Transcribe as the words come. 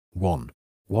1.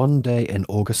 One day in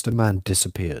August a man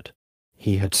disappeared.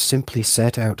 He had simply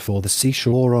set out for the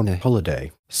seashore on a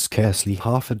holiday, scarcely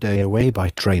half a day away by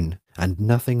train, and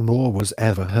nothing more was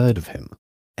ever heard of him.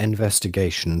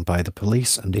 Investigation by the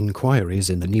police and inquiries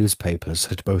in the newspapers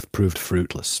had both proved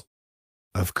fruitless.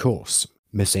 Of course,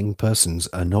 missing persons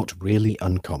are not really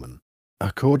uncommon.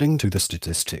 According to the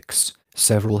statistics,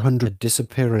 several hundred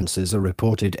disappearances are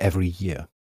reported every year.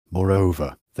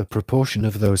 Moreover, the proportion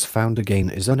of those found again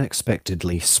is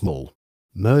unexpectedly small.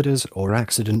 Murders or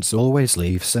accidents always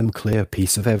leave some clear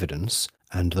piece of evidence,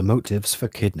 and the motives for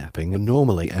kidnapping are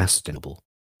normally ascertainable.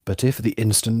 But if the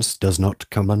instance does not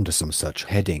come under some such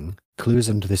heading, clues,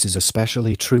 and this is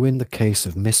especially true in the case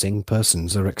of missing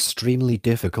persons, are extremely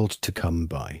difficult to come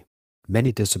by.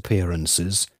 Many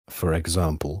disappearances, for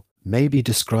example, may be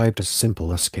described as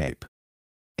simple escape.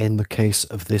 In the case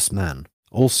of this man,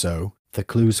 also, the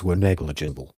clues were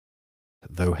negligible.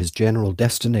 Though his general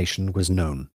destination was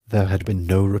known, there had been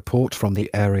no report from the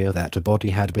area that a body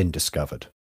had been discovered.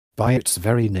 By its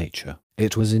very nature,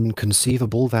 it was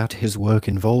inconceivable that his work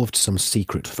involved some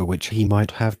secret for which he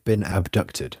might have been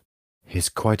abducted. His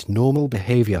quite normal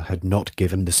behavior had not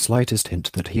given the slightest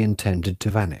hint that he intended to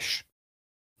vanish.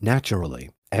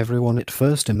 Naturally, everyone at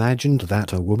first imagined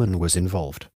that a woman was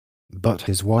involved. But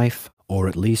his wife, or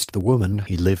at least the woman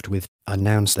he lived with,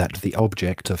 announced that the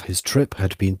object of his trip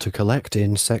had been to collect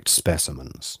insect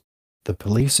specimens. The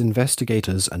police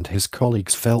investigators and his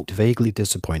colleagues felt vaguely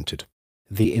disappointed.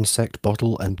 The insect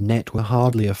bottle and net were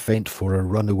hardly a feint for a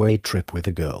runaway trip with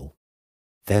a girl.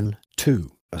 Then,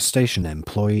 too, a station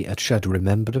employee at Shed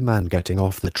remembered a man getting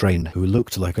off the train who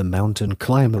looked like a mountain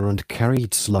climber and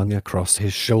carried slung across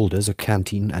his shoulders a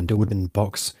canteen and a wooden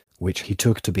box, which he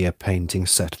took to be a painting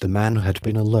set. The man had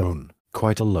been alone,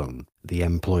 quite alone, the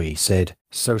employee said,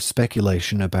 so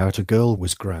speculation about a girl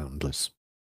was groundless.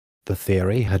 The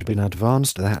theory had been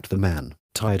advanced that the man,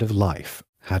 tired of life,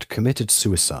 had committed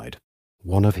suicide.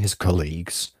 One of his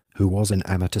colleagues, who was an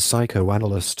amateur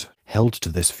psychoanalyst, held to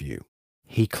this view.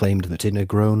 He claimed that in a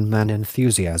grown man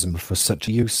enthusiasm for such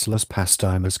a useless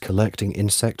pastime as collecting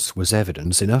insects was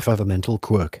evidence enough of a mental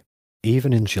quirk.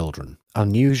 Even in children,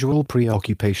 unusual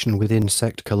preoccupation with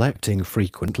insect collecting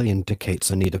frequently indicates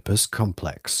an Oedipus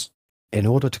complex. In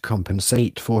order to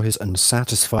compensate for his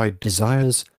unsatisfied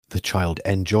desires, the child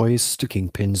enjoys sticking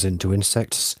pins into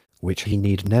insects, which he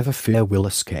need never fear will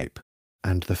escape.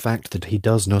 And the fact that he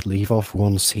does not leave off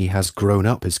once he has grown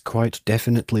up is quite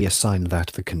definitely a sign that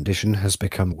the condition has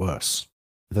become worse.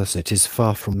 Thus it is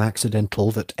far from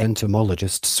accidental that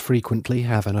entomologists frequently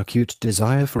have an acute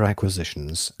desire for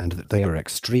acquisitions, and that they are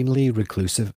extremely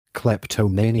reclusive,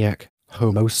 kleptomaniac,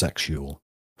 homosexual.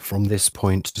 From this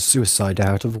point to suicide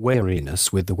out of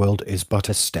weariness with the world is but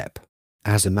a step.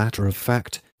 As a matter of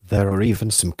fact, there are even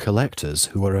some collectors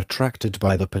who are attracted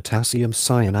by the potassium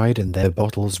cyanide in their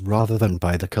bottles rather than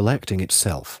by the collecting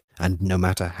itself, and no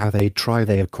matter how they try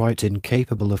they are quite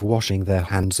incapable of washing their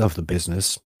hands of the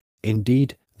business.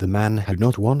 Indeed, the man had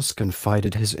not once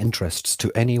confided his interests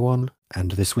to anyone,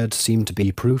 and this would seem to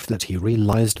be proof that he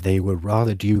realized they were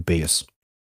rather dubious.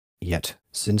 Yet,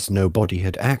 since no body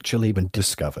had actually been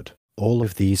discovered, all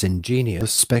of these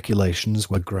ingenious speculations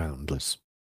were groundless.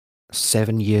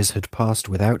 7 years had passed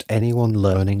without anyone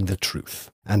learning the truth,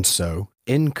 and so,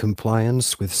 in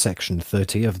compliance with Section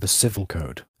 30 of the Civil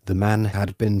Code, the man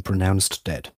had been pronounced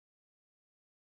dead.